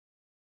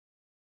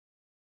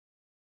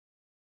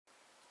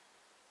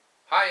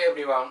Hi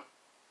everyone!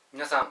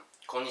 皆さん、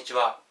こんにち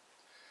は。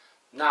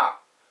Now,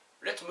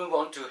 let's move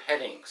on to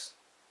headings.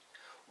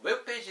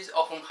 Web pages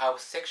often have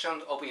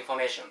sections of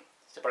information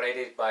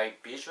separated by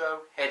visual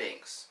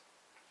headings.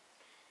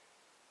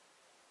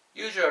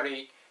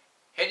 Usually,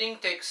 heading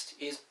text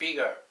is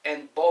bigger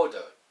and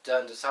bolder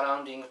than the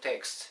surrounding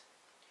text.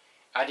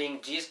 Adding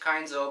these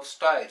kinds of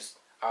styles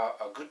are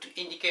a good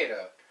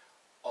indicator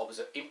of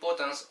the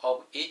importance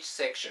of each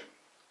section.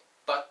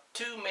 But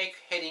to make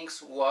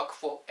headings work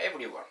for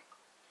everyone,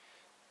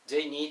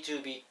 they need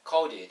to be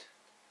coded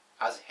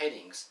as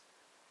headings,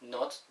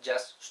 not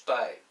just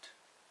styled.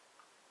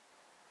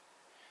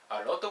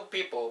 A lot of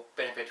people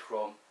benefit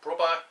from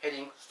proper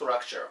heading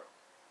structure.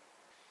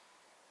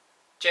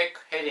 Check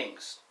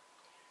headings.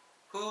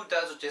 Who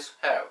does this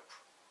help?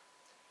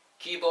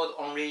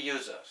 Keyboard-only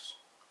users,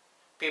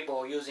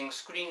 people using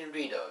screen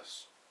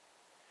readers,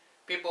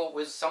 people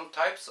with some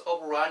types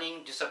of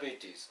learning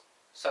disabilities,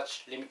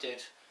 such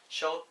limited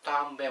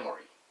short-term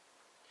memory.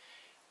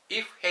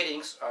 If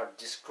headings are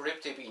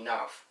descriptive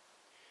enough,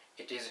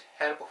 it is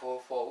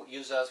helpful for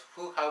users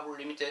who have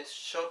limited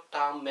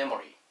short-term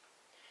memory,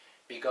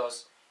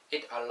 because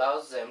it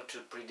allows them to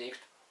predict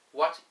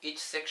what each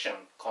section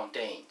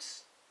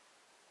contains.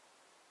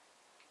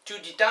 To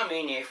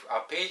determine if a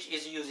page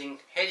is using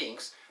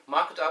headings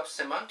marked up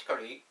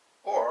semantically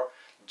or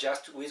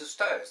just with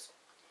styles,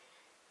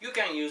 you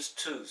can use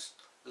tools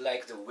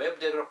like the web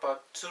developer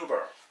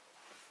toolbar.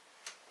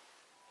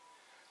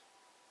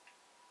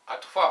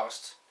 At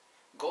first,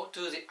 go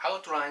to the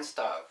Outlines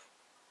tab,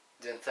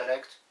 then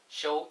select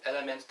Show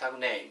Element Tag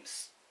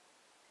Names,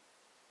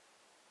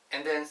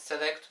 and then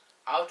select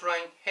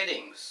Outline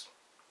Headings.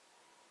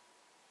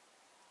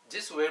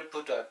 This will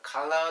put a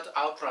colored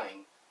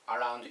outline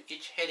around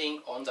each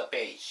heading on the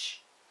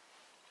page.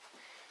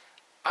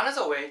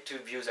 Another way to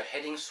view the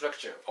heading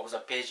structure of the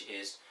page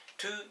is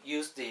to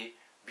use the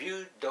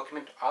View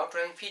Document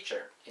Outline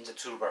feature in the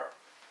toolbar.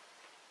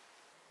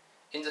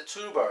 In the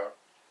toolbar,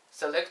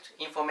 select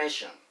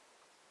Information,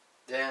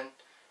 then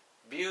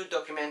View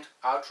Document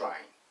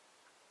Outline.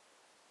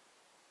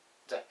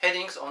 The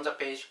headings on the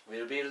page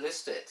will be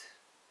listed.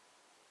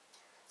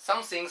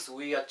 Some things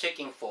we are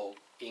checking for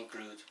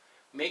include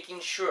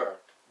making sure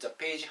the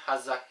page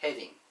has a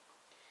heading.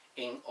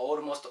 In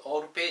almost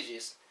all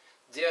pages,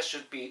 there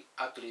should be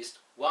at least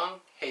one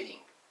heading.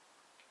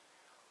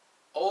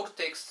 All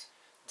text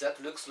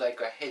that looks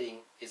like a heading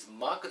is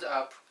marked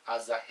up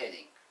as a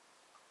heading.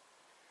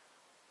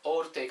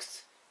 All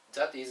text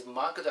that is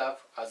marked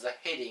up as a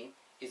heading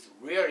is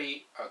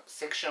really a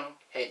section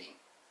heading.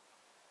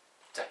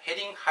 The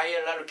heading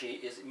hierarchy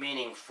is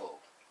meaningful.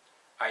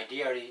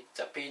 Ideally,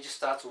 the page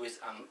starts with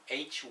an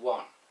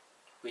H1,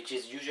 which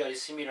is usually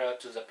similar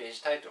to the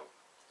page title,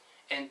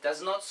 and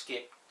does not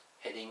skip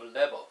heading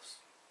levels.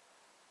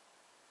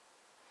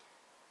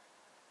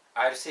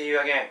 I'll see you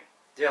again.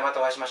 ではまた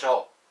お会いしまし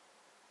ょう。